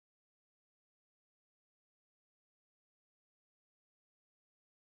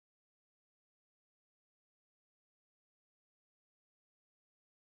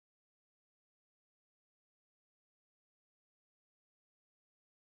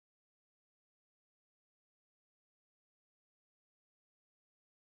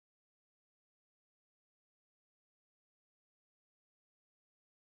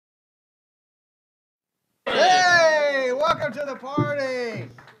Welcome to the party.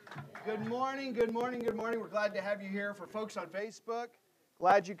 Good morning, good morning, good morning. We're glad to have you here. For folks on Facebook,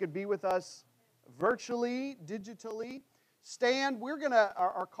 glad you could be with us virtually, digitally. Stand,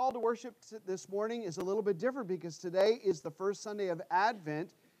 our call to worship this morning is a little bit different because today is the first Sunday of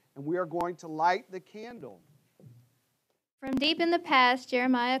Advent, and we are going to light the candle. From deep in the past,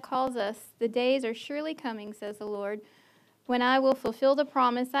 Jeremiah calls us, "The days are surely coming, says the Lord, when I will fulfill the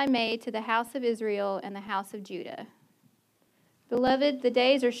promise I made to the house of Israel and the house of Judah." Beloved, the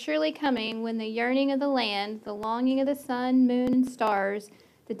days are surely coming when the yearning of the land, the longing of the sun, moon, and stars,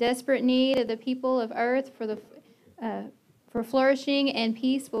 the desperate need of the people of earth for flourishing and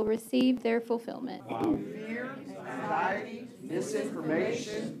peace will receive their fulfillment. While fear, anxiety,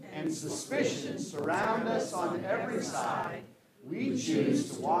 misinformation, and suspicion surround us on every side, we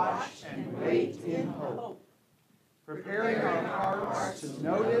choose to watch and wait in hope, preparing our hearts to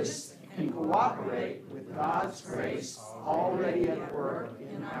notice and cooperate with God's grace already at work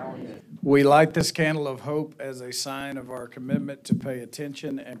in our midst. We light this candle of hope as a sign of our commitment to pay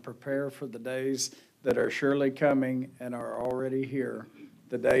attention and prepare for the days that are surely coming and are already here,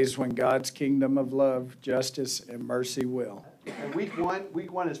 the days when God's kingdom of love, justice, and mercy will. And week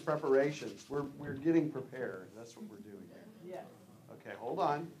one is preparations. We're getting prepared. That's what we're doing. Yes. Okay, hold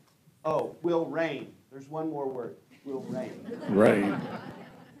on. Oh, will reign. There's one more word. Will reign. Rain.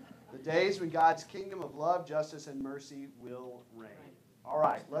 The days when God's kingdom of love, justice, and mercy will reign. All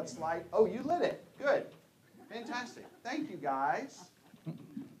right, let's light. Oh, you lit it. Good. Fantastic. Thank you, guys.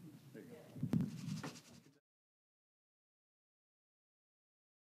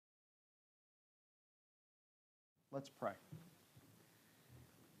 Let's pray.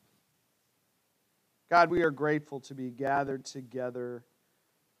 God, we are grateful to be gathered together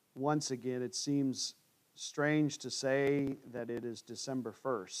once again. It seems strange to say that it is December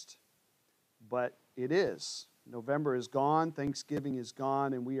 1st, but it is. November is gone, Thanksgiving is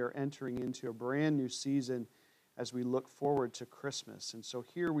gone, and we are entering into a brand new season as we look forward to Christmas. And so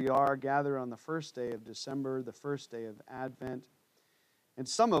here we are, gathered on the first day of December, the first day of Advent. And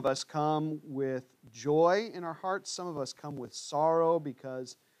some of us come with joy in our hearts. Some of us come with sorrow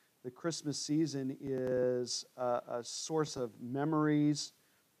because the Christmas season is a source of memories,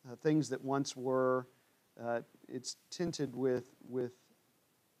 things that once were. It's tinted with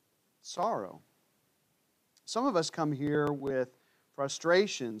sorrow. Some of us come here with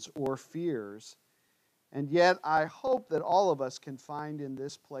frustrations or fears. And yet I hope that all of us can find in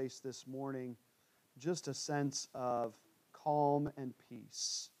this place this morning just a sense of calm and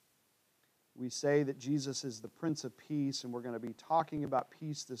peace. We say that Jesus is the Prince of Peace, and we're going to be talking about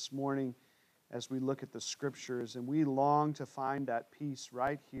peace this morning as we look at the Scriptures, and we long to find that peace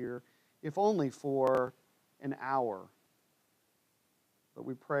right here, if only for an hour. But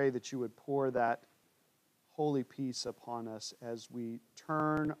we pray that you would pour that holy peace upon us as we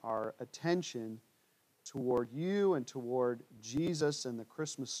turn our attention toward you and toward Jesus and the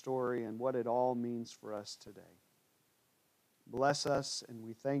Christmas story and what it all means for us today. Bless us, and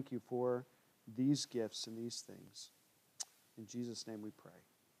we thank you for these gifts and these things. In Jesus' name we pray.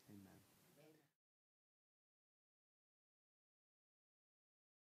 Amen.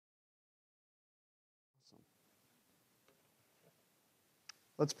 Awesome.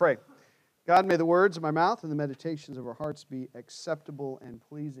 Let's pray. God, may the words of my mouth and the meditations of our hearts be acceptable and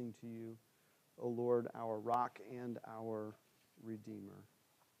pleasing to you, O Lord, our rock and our Redeemer.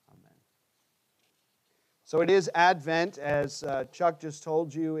 Amen. So it is Advent, as Chuck just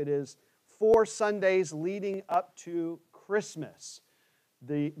told you. It is 4 Sundays leading up to Christmas.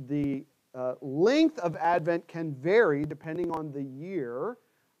 The length of Advent can vary depending on the year.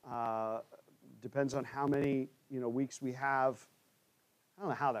 Depends on how many weeks we have. I don't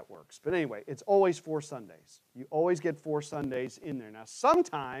know how that works, but anyway, it's always 4 Sundays. You always get 4 Sundays in there. Now,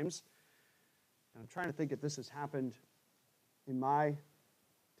 sometimes, and I'm trying to think if this has happened in my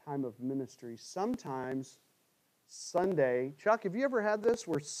time of ministry, sometimes Sunday, Chuck, have you ever had this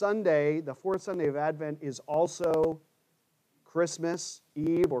where Sunday, the 4th Sunday of Advent, is also Christmas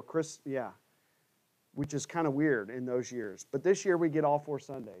Eve or which is kind of weird in those years. But this year we get all 4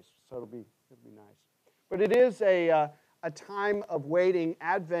 Sundays, so it'll be nice. But it is a time of waiting.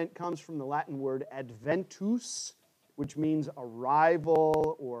 Advent comes from the Latin word adventus, which means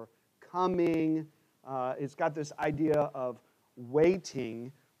arrival or coming. It's got this idea of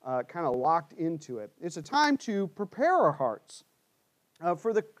waiting kind of locked into it. It's a time to prepare our hearts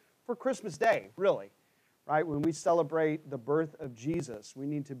for Christmas Day, really, right? When we celebrate the birth of Jesus,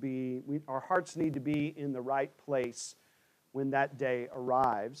 our hearts need to be in the right place when that day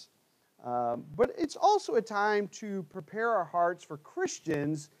arrives. But it's also a time to prepare our hearts for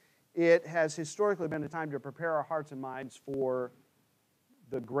Christians it has historically been a time to prepare our hearts and minds for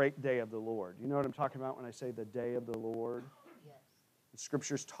the great day of the Lord. You know what I'm talking about when I say the day of the Lord? Yes. The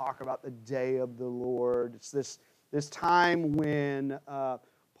scriptures talk about the day of the Lord. It's this time when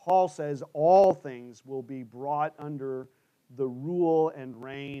Paul says all things will be brought under the rule and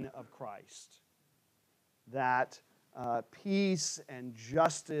reign of Christ. That peace and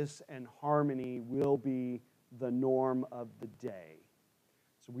justice and harmony will be the norm of the day.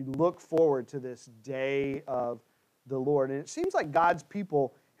 So we look forward to this day of the Lord. And it seems like God's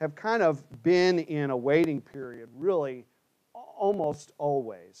people have kind of been in a waiting period, really, almost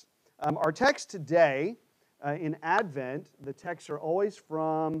always. Our text today, in Advent, the texts are always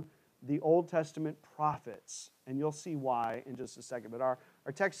from the Old Testament prophets. And you'll see why in just a second. But our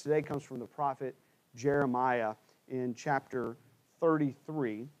text today comes from the prophet Jeremiah in chapter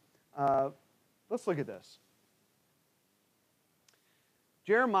 33. Let's look at this.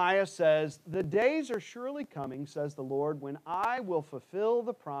 Jeremiah says, "The days are surely coming, says the Lord, when I will fulfill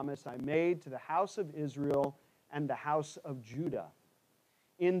the promise I made to the house of Israel and the house of Judah.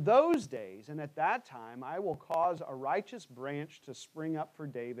 In those days and at that time I will cause a righteous branch to spring up for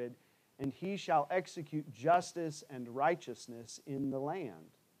David, and he shall execute justice and righteousness in the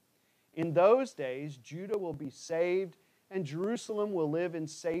land. In those days Judah will be saved, and Jerusalem will live in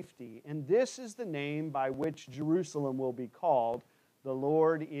safety. And this is the name by which Jerusalem will be called: the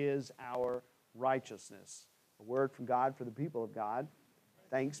Lord is our righteousness." A word from God for the people of God.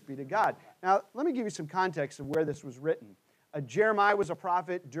 Thanks be to God. Now, let me give you some context of where this was written. Jeremiah was a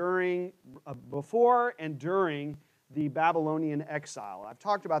prophet before and during the Babylonian exile. I've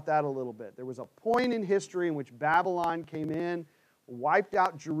talked about that a little bit. There was a point in history in which Babylon came in, wiped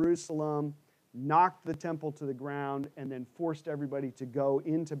out Jerusalem, knocked the temple to the ground, and then forced everybody to go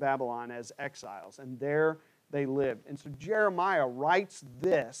into Babylon as exiles. And there they lived. And so Jeremiah writes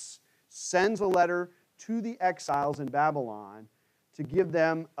this, sends a letter to the exiles in Babylon to give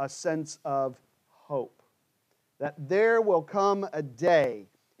them a sense of hope. That there will come a day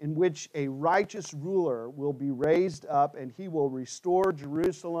in which a righteous ruler will be raised up, and he will restore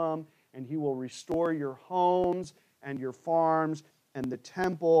Jerusalem, and he will restore your homes and your farms and the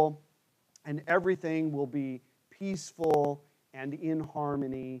temple, and everything will be peaceful and in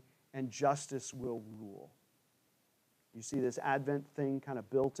harmony, and justice will rule. You see this Advent thing kind of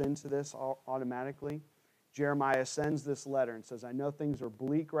built into this automatically. Jeremiah sends this letter and says, I know things are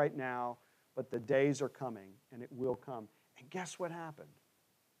bleak right now, but the days are coming, and it will come. And guess what happened?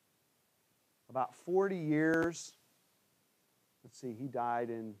 About 40 years, he died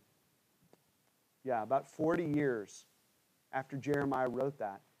in, about 40 years after Jeremiah wrote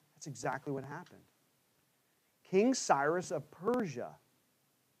that. That's exactly what happened. King Cyrus of Persia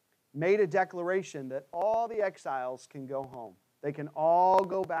made a declaration that all the exiles can go home. They can all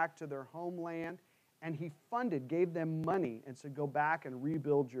go back to their homeland, and he gave them money, and said, go back and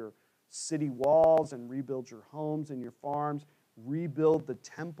rebuild your city walls and rebuild your homes and your farms, rebuild the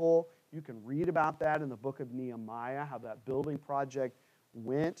temple. You can read about that in the book of Nehemiah, how that building project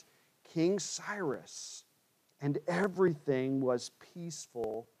went. King Cyrus, and everything was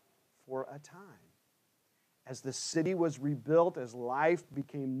peaceful for a time. As the city was rebuilt, as life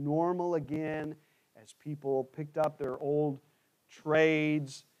became normal again, as people picked up their old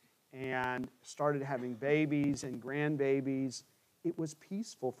trades and started having babies and grandbabies, it was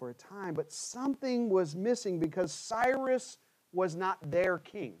peaceful for a time. But something was missing because Cyrus was not their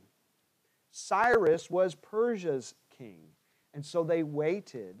king. Cyrus was Persia's king. And so they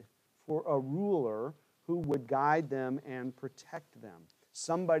waited for a ruler who would guide them and protect them,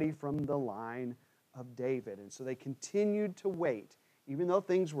 somebody from the line of David. And so they continued to wait, even though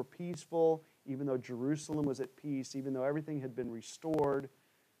things were peaceful, even though Jerusalem was at peace, even though everything had been restored,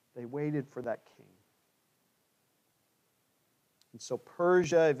 they waited for that king. And so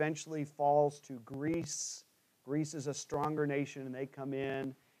Persia eventually falls to Greece. Greece is a stronger nation, and they come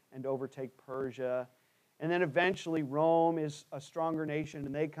in and overtake Persia. And then eventually Rome is a stronger nation,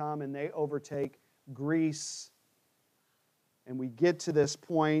 and they come and they overtake Greece. And we get to this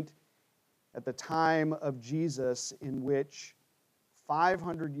point at the time of Jesus in which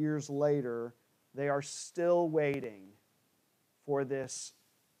 500 years later, they are still waiting for this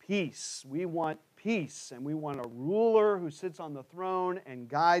peace. We want peace, and we want a ruler who sits on the throne and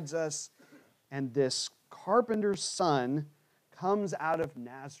guides us. And this carpenter's son comes out of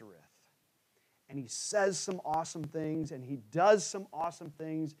Nazareth, and he says some awesome things, and he does some awesome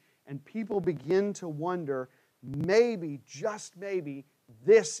things, and people begin to wonder, maybe, just maybe,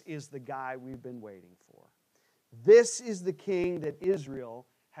 this is the guy we've been waiting for. This is the king that Israel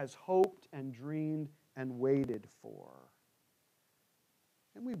has hoped and dreamed and waited for.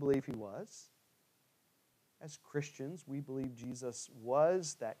 And we believe he was. As Christians, we believe Jesus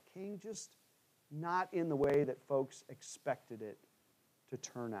was that king, just not in the way that folks expected it to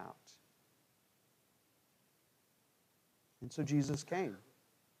turn out. And so Jesus came.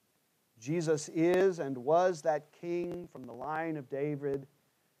 Jesus is and was that king from the line of David.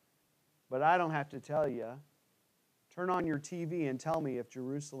 But I don't have to tell you, turn on your TV and tell me if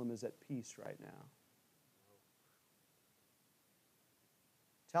Jerusalem is at peace right now.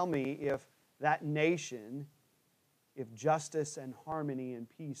 Tell me if that nation, if justice and harmony and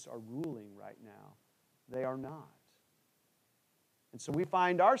peace are ruling right now. They are not. And so we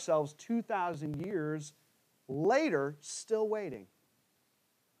find ourselves 2,000 years later still waiting.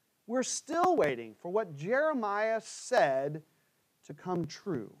 We're still waiting for what Jeremiah said to come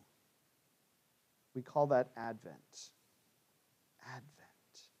true. We call that Advent. Advent.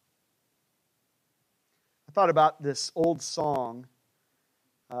 I thought about this old song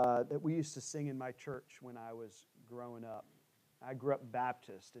that we used to sing in my church when I was growing up. I grew up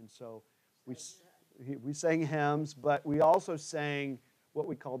Baptist, and so we sang hymns, but we also sang what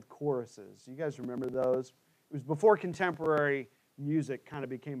we called choruses. You guys remember those? It was before contemporary music kind of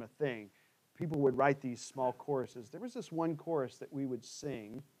became a thing. People would write these small choruses. There was this one chorus that we would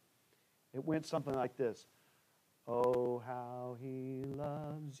sing. It went something like this. Oh, how he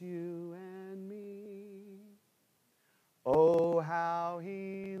loves you and me. Oh, how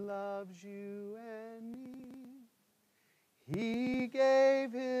he loves you and me. He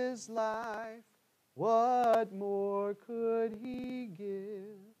gave his life. What more could he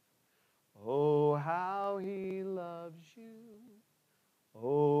give? Oh, how he loves you.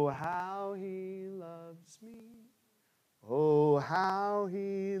 Oh, how he loves me. Oh, how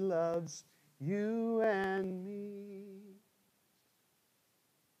he loves you and me.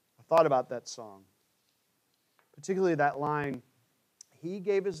 I thought about that song, particularly that line, he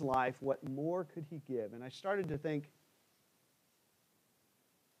gave his life, what more could he give? And I started to think,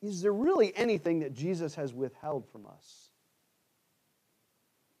 is there really anything that Jesus has withheld from us?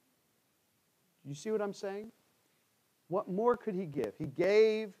 Do you see what I'm saying? What more could he give? He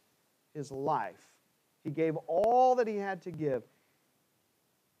gave his life. He gave all that he had to give.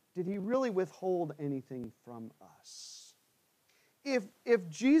 Did he really withhold anything from us? If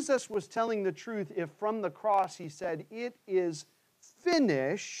Jesus was telling the truth, if from the cross he said, it is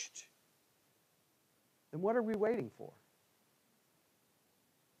finished, then what are we waiting for?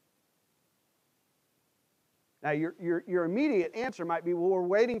 Now, your immediate answer might be, well, we're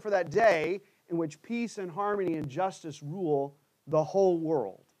waiting for that day in which peace and harmony and justice rule the whole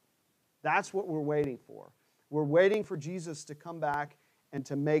world. That's what we're waiting for. We're waiting for Jesus to come back and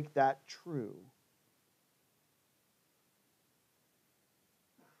to make that true.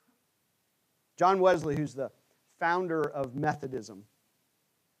 John Wesley, who's the founder of Methodism,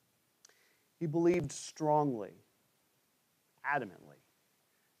 he believed strongly, adamantly,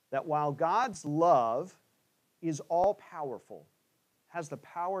 that while God's love is all-powerful, has the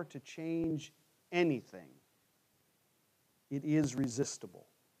power to change anything, it is resistible.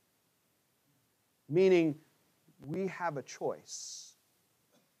 Meaning, we have a choice.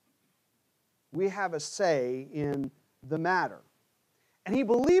 We have a say in the matter. And he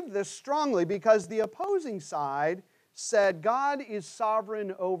believed this strongly because the opposing side said God is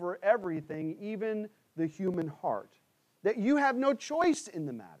sovereign over everything, even the human heart. That you have no choice in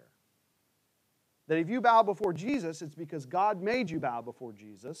the matter. That if you bow before Jesus, it's because God made you bow before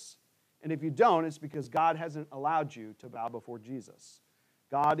Jesus. And if you don't, it's because God hasn't allowed you to bow before Jesus.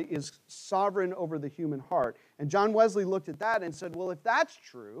 God is sovereign over the human heart. And John Wesley looked at that and said, well, if that's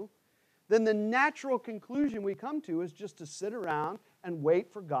true, then the natural conclusion we come to is just to sit around and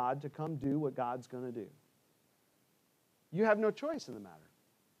wait for God to come do what God's going to do. You have no choice in the matter.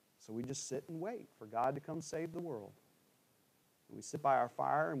 So we just sit and wait for God to come save the world. And we sit by our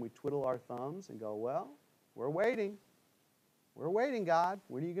fire and we twiddle our thumbs and go, well, we're waiting. We're waiting, God.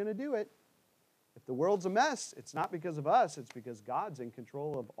 When are you going to do it? If the world's a mess, it's not because of us, it's because God's in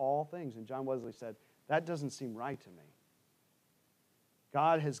control of all things. And John Wesley said, that doesn't seem right to me.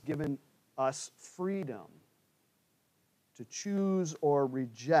 God has given us freedom to choose or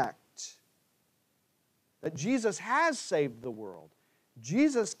reject. That Jesus has saved the world.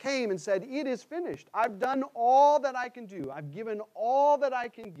 Jesus came and said, it is finished. I've done all that I can do. I've given all that I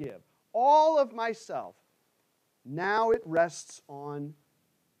can give, all of myself. Now it rests on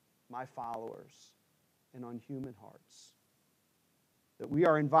my followers and on human hearts. That we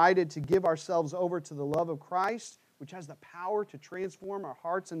are invited to give ourselves over to the love of Christ, which has the power to transform our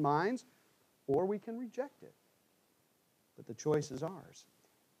hearts and minds, or we can reject it. But the choice is ours.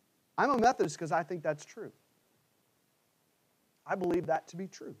 I'm a Methodist because I think that's true. I believe that to be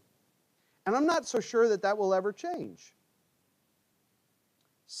true. And I'm not so sure that that will ever change.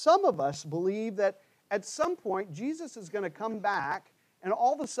 Some of us believe that at some point Jesus is going to come back and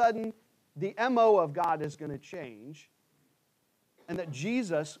all of a sudden the MO of God is going to change and that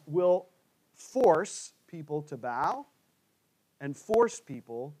Jesus will force people to bow and force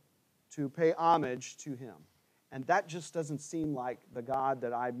people to pay homage to Him. And that just doesn't seem like the God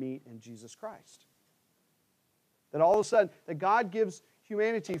that I meet in Jesus Christ. That all of a sudden, that God gives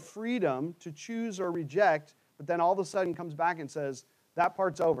humanity freedom to choose or reject, but then all of a sudden comes back and says, that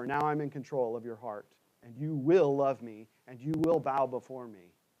part's over. Now I'm in control of your heart, and you will love me, and you will bow before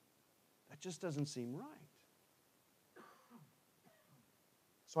me. That just doesn't seem right.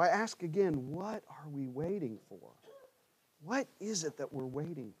 So I ask again, what are we waiting for? What is it that we're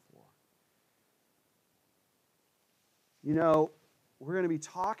waiting for? You know, we're going to be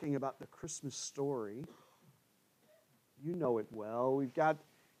talking about the Christmas story. You know it well. We've got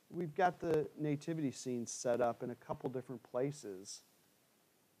the nativity scene set up in a couple different places.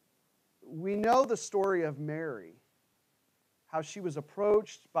 We know the story of Mary, how she was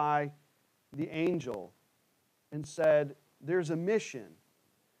approached by the angel and said, there's a mission.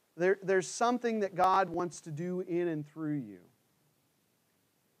 There's something that God wants to do in and through you.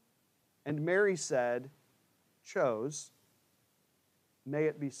 And Mary chose, may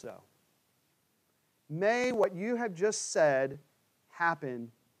it be so. May what you have just said happen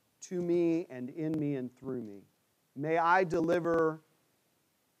to me and in me and through me. May I deliver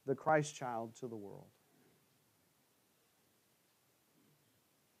the Christ child to the world.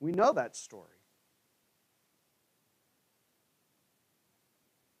 We know that story.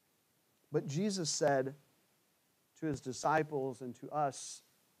 But Jesus said to His disciples and to us,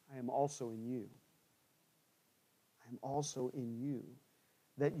 I am also in you. I am also in you.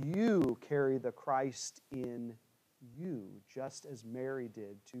 That you carry the Christ in you, just as Mary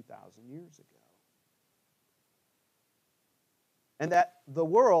did 2,000 years ago. And that the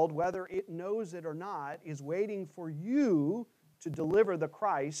world, whether it knows it or not, is waiting for you to deliver the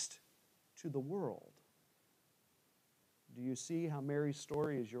Christ to the world. Do you see how Mary's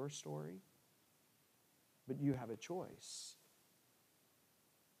story is your story? But you have a choice.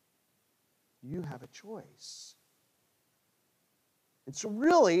 You have a choice. And so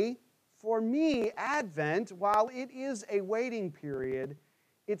really, for me, Advent, while it is a waiting period,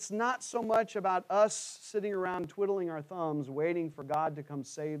 it's not so much about us sitting around twiddling our thumbs waiting for God to come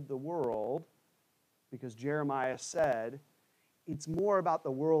save the world, because Jeremiah said, it's more about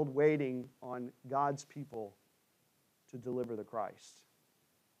the world waiting on God's people to deliver the Christ,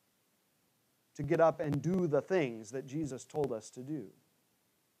 to get up and do the things that Jesus told us to do.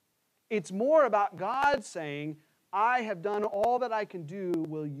 It's more about God saying, I have done all that I can do.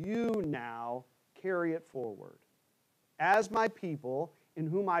 Will you now carry it forward? As my people, in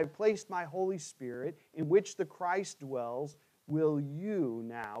whom I have placed my Holy Spirit, in which the Christ dwells, will you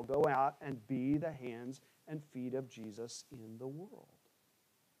now go out and be the hands and feet of Jesus in the world?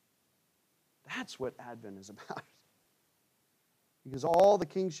 That's what Advent is about. Because all the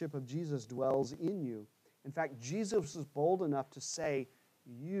kingship of Jesus dwells in you. In fact, Jesus was bold enough to say,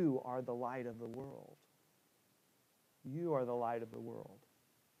 you are the light of the world. You are the light of the world.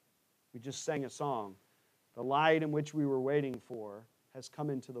 We just sang a song. The light in which we were waiting for has come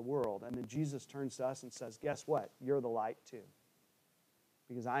into the world. And then Jesus turns to us and says, guess what? You're the light too.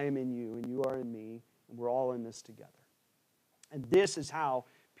 Because I am in you and you are in me, and we're all in this together. And this is how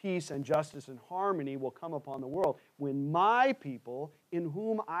peace and justice and harmony will come upon the world. When my people, in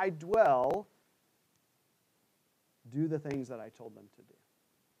whom I dwell, do the things that I told them to do.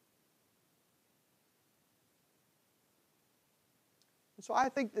 So I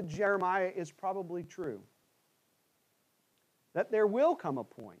think that Jeremiah is probably true. That there will come a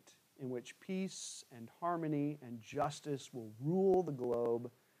point in which peace and harmony and justice will rule the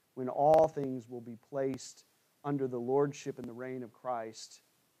globe, when all things will be placed under the lordship and the reign of Christ.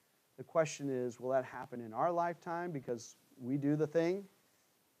 The question is, will that happen in our lifetime because we do the thing?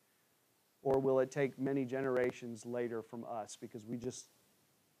 Or will it take many generations later from us because we just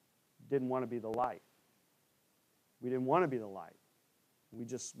didn't want to be the light? We didn't want to be the light. We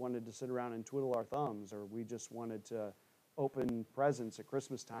just wanted to sit around and twiddle our thumbs, or we just wanted to open presents at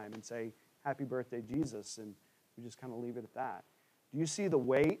Christmas time and say, Happy birthday, Jesus, and we just kind of leave it at that. Do you see the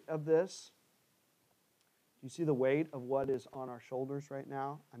weight of this? Do you see the weight of what is on our shoulders right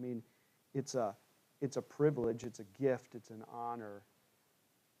now? I mean, it's a privilege, it's a gift, it's an honor,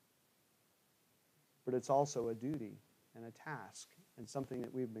 but it's also a duty and a task and something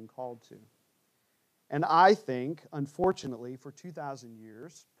that we've been called to. And I think, unfortunately, for 2,000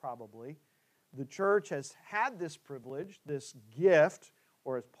 years, probably, The church has had this privilege, this gift,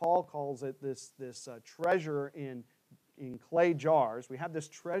 or as Paul calls it, this treasure in clay jars. We have this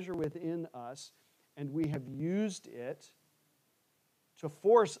treasure within us, and we have used it to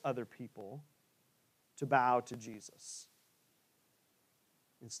force other people to bow to Jesus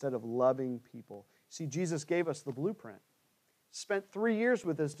instead of loving people. See, Jesus gave us the blueprint. Spent 3 years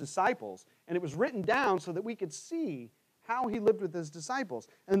with his disciples, and it was written down so that we could see how he lived with his disciples.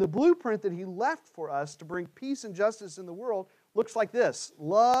 And the blueprint that he left for us to bring peace and justice in the world looks like this: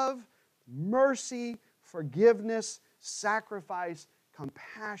 love, mercy, forgiveness, sacrifice,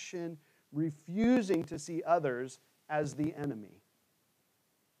 compassion, refusing to see others as the enemy.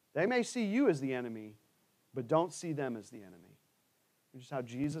 They may see you as the enemy, but don't see them as the enemy. Which is how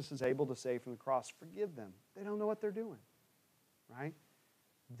Jesus is able to say from the cross, forgive them. They don't know what they're doing. Right?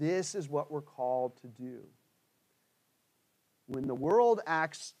 This is what we're called to do. When the world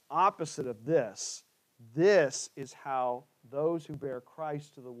acts opposite of this, this is how those who bear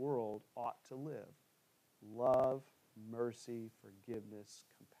Christ to the world ought to live. Love, mercy, forgiveness,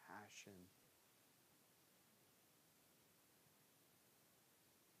 compassion.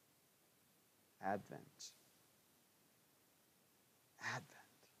 Advent. Advent.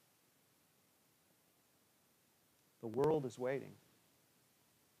 The world is waiting.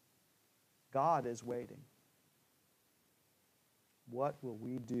 God is waiting. What will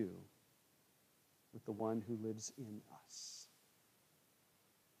we do with the one who lives in us?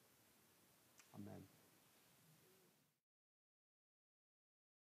 Amen.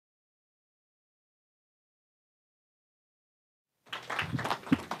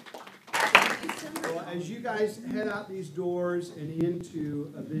 Well, as you guys head out these doors and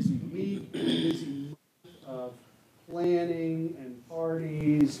into a busy week, a busy month of planning and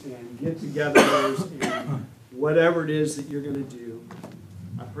parties and get-togethers and whatever it is that you're going to do,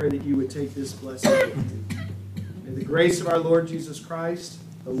 I pray that you would take this blessing with you. May the grace of our Lord Jesus Christ,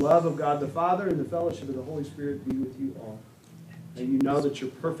 the love of God the Father, and the fellowship of the Holy Spirit be with you all. May you know that you're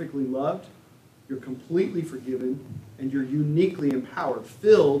perfectly loved, you're completely forgiven, and you're uniquely empowered,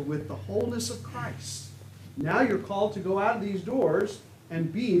 filled with the wholeness of Christ. Now you're called to go out of these doors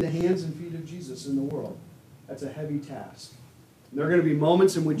and be the hands and feet of Jesus in the world. That's a heavy task. And there are going to be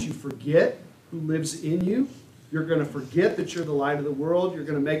moments in which you forget who lives in you. You're going to forget that you're the light of the world. You're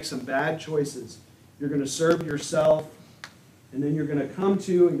going to make some bad choices. You're going to serve yourself. And then you're going to come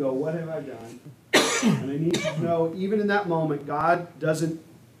to and go, what have I done? And I need you to know, even in that moment, God doesn't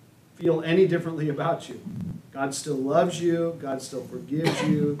feel any differently about you. God still loves you. God still forgives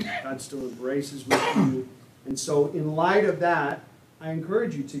you. God still embraces with you. And so in light of that, I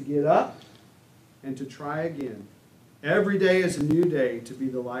encourage you to get up and to try again. Every day is a new day to be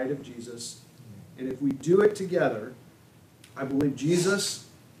the light of Jesus. And if we do it together, I believe Jesus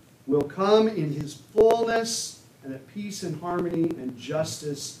will come in his fullness, and that peace and harmony and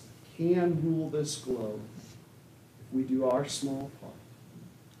justice can rule this globe if we do our small part.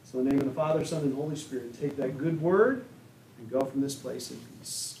 So in the name of the Father, Son, and Holy Spirit, take that good word and go from this place in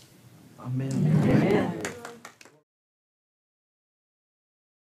peace. Amen. Amen.